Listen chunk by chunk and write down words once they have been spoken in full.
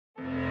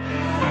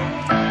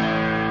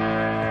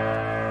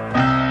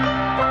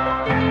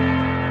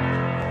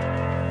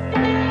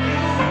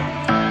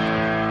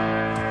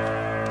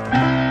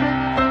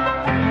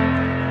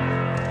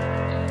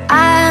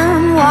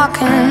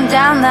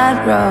down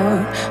that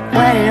road.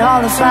 Where did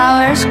all the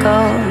flowers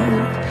go?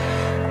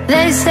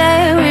 They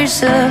say we're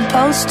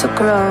supposed to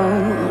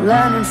grow,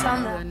 learning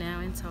from the... We're now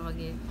in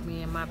Target,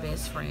 me and my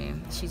best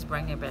friend. She's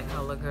bringing back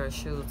her little girl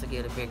shoes to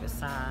get a bigger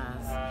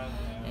size.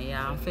 And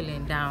yeah, I'm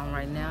feeling down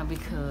right now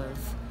because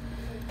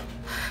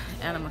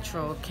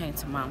animatronic came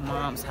to my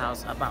mom's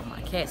house about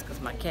my cats because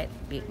my cat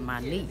bit my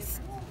niece.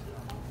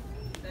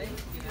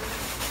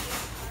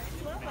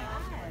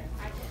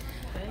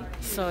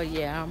 So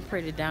yeah, I'm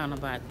pretty down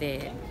about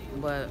that.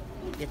 But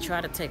they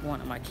tried to take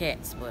one of my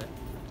cats, but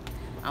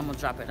I'm gonna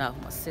drop it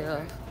off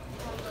myself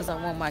because I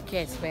want my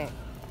cats back.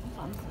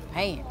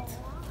 Pants.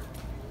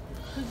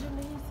 Could you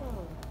need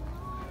some?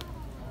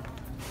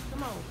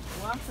 Come on.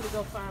 Well, I'm gonna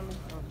go find me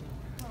something.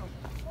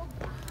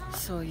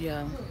 So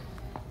yeah.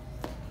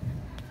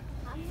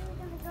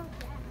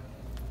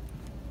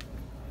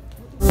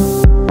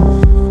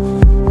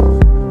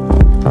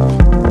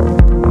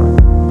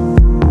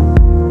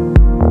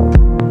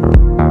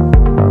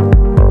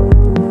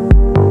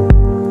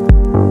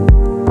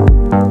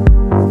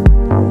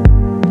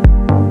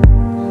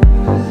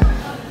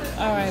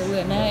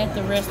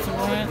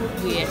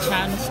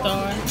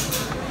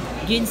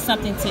 Getting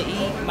something to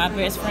eat. My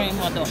best friend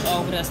mother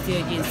over there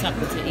still getting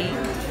something to eat.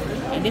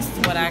 And this is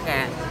what I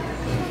got.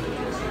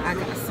 I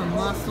got some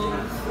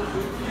mussels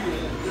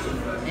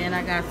and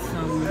I got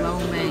some lo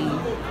mein.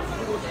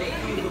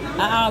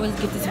 I always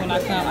get this when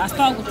I come. I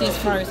start with this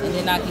first and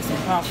then I get some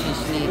crawfish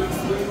next.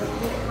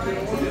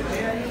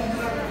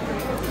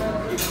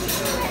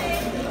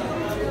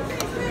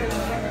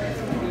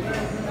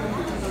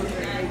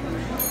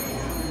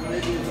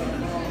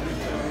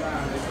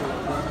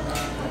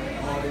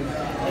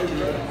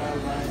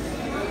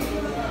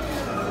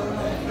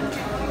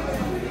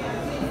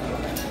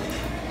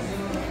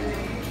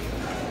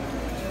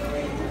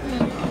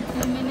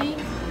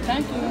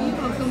 Thank you.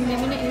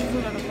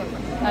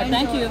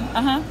 Thank you.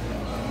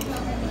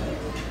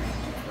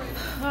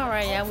 All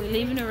right, y'all. We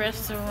leaving the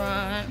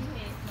restaurant.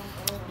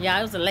 Yeah,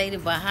 it was a lady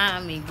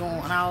behind me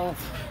going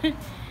off.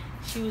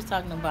 She was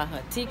talking about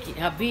her ticket,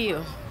 her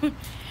bill.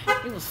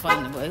 It was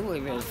funny, but it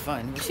wasn't really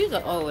funny. But she's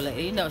an old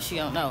lady. You know she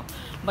don't know.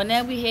 But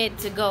now we had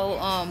to go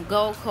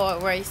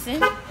go-kart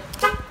racing.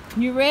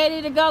 You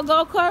ready to go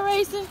go-kart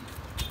racing?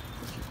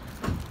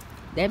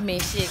 That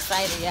means she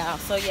excited, y'all.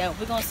 So yeah,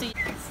 we're gonna see.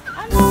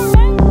 I know,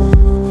 right?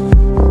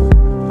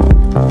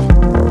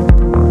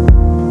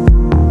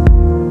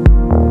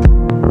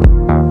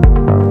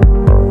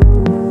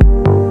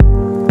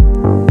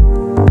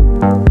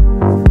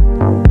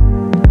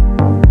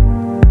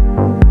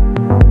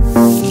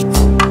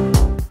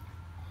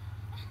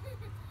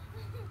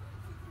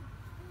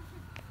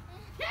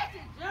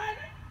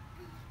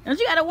 Don't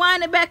you gotta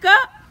wind it back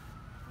up?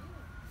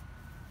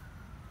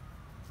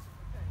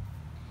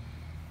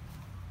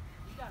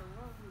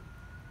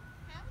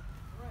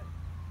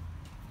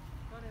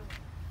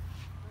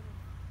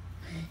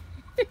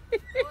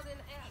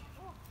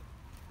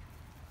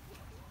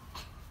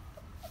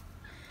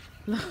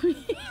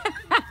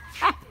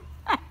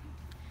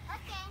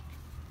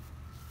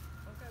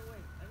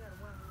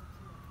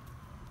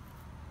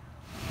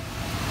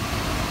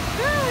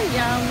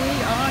 Y'all, we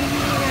are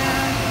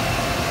here.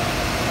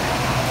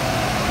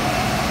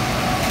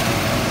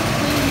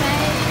 We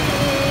made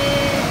it.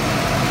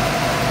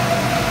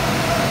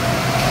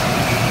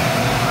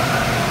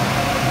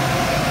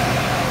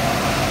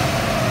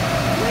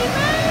 We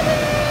made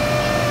it.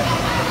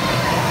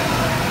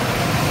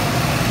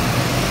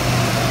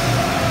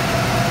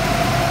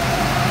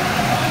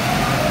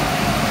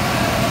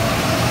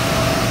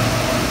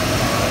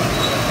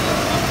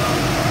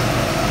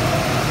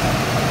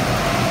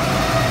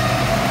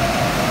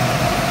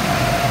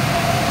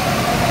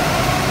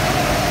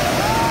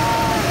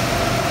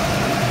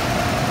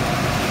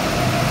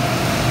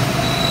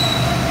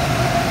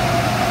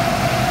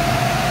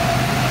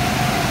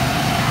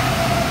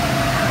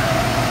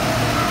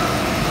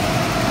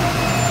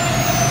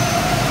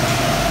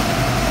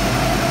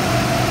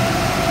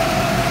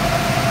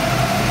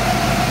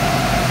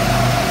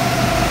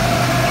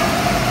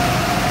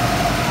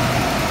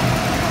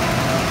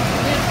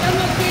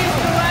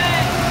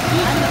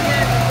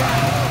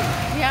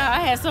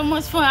 So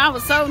much fun. I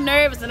was so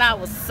nervous and I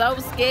was so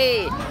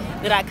scared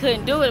that I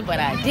couldn't do it, but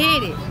I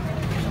did it.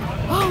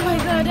 Oh my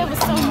God, that was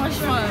so much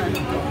fun.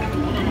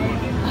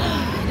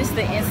 This is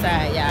the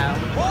inside, y'all.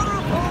 This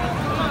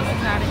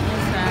is how the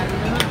inside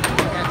looks.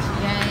 You got your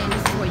game.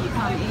 This is where you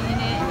come in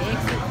and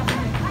exit.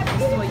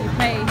 This is where you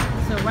pay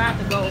to ride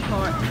the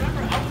go-kart. This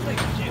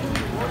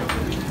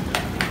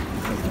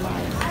is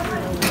like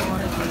the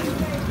water here.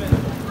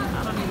 I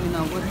don't even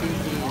know what this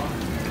is.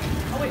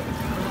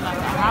 It's like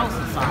a house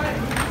or something.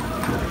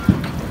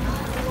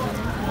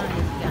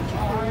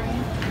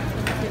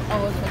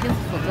 Oh, I guess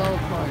it's for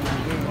go-kart,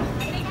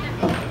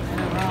 yeah. And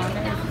around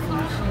there is some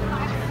machines.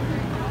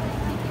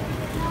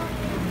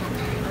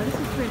 Oh, this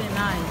is pretty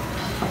nice.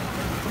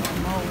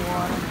 More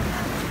water.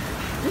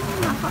 This is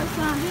my first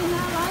time here and I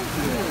like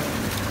it.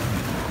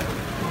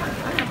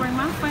 I gotta bring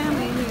my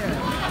family here.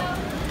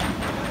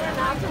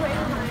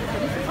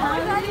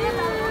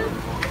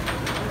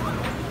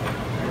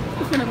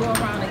 We're gonna go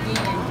around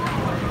again.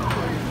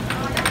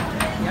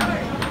 Yep.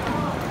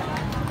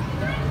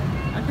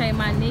 Okay,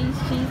 my niece,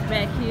 she's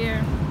back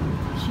here.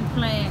 She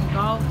playing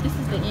golf. This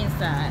is the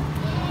inside.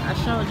 I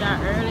showed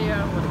y'all earlier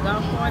with the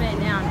golf cart, and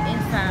now I'm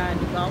inside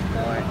the golf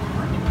cart.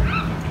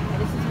 And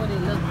this is what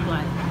it looks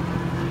like.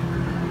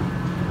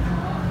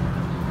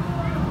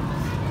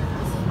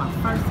 This is my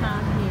first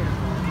time here.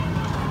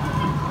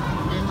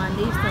 And my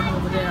niece come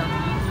over there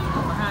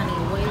behind the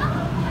wheel.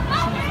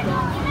 She's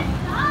golfing.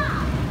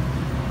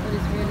 But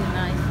it's really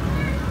nice.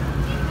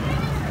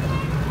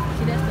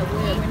 See, that's the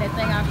wheel. When that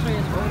thing out there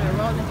is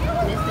rolling,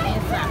 that's the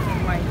inside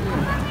thing right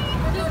here.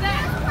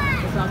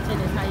 So I'm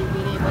telling you how you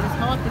get in, but it's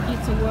hard to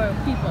get to where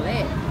people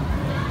at.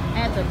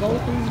 I had to go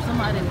through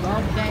somebody's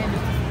golf game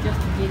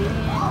just to get in.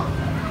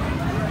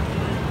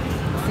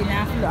 See,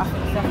 now I feel like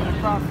I'm in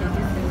the process.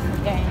 This is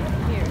the game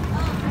here.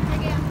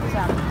 So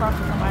I can cross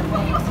somebody's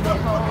game. See that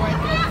hole right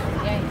there? This is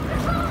the game.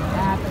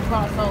 Now I can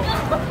cross over.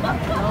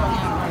 Lord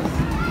have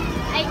mercy.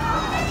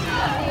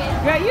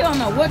 Girl, you don't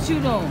know what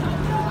you doing.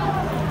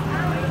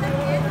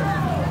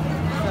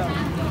 So,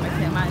 like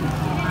I said, my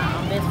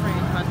best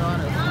friend, my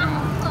daughter's name.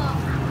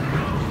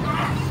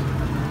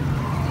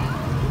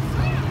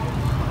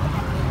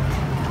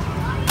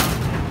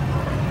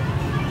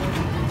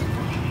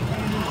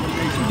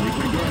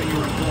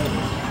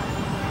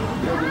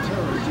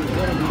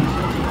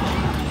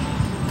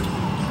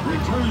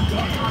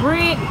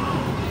 Brick,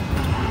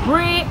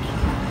 brick,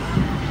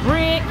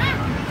 brick,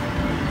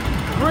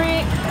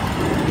 brick,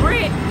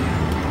 brick,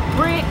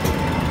 brick, brick,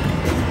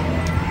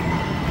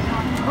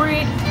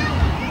 brick,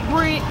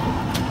 brick,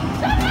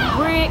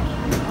 brick,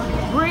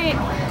 brick,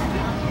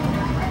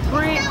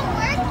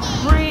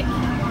 brick,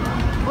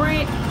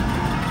 brick,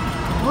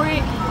 brick,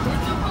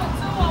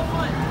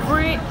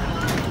 brick,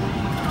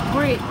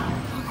 brick.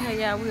 Okay,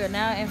 y'all, we are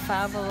now in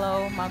Five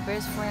Below. My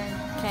best friend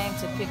came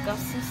to pick up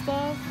some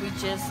stuff. We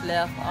just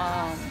left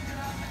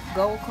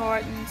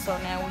go-karting, so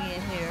now we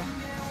in here.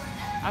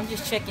 I'm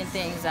just checking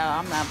things out.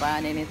 I'm not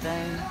buying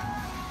anything,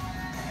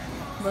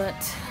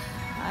 but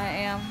I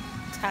am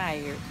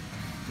tired.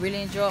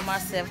 Really enjoyed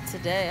myself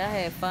today. I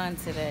had fun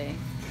today.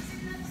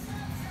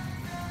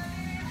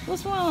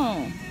 What's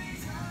wrong?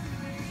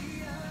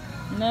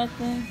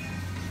 Nothing.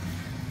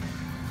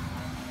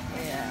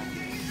 Yeah.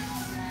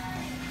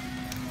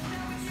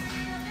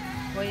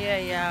 Well, yeah,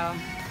 y'all.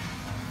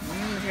 I'm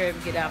gonna hurry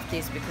up get off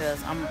this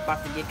because I'm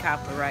about to get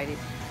copyrighted.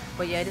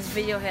 But yeah, this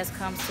video has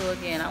come to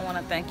again. I want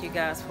to thank you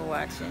guys for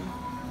watching.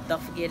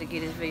 Don't forget to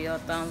give this video a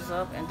thumbs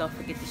up, and don't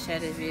forget to share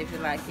this video if you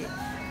like it.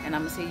 And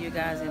I'm gonna see you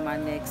guys in my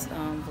next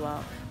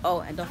vlog.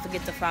 Oh, and don't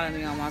forget to follow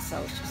me on my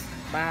socials.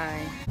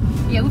 Bye.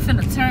 Yeah, we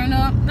finna turn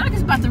up. I think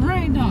it's about to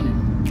rain, don't it?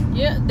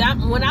 Yeah,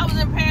 when I was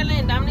in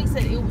Pearland, Dominique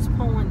said it was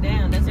pouring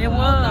down. That's it was.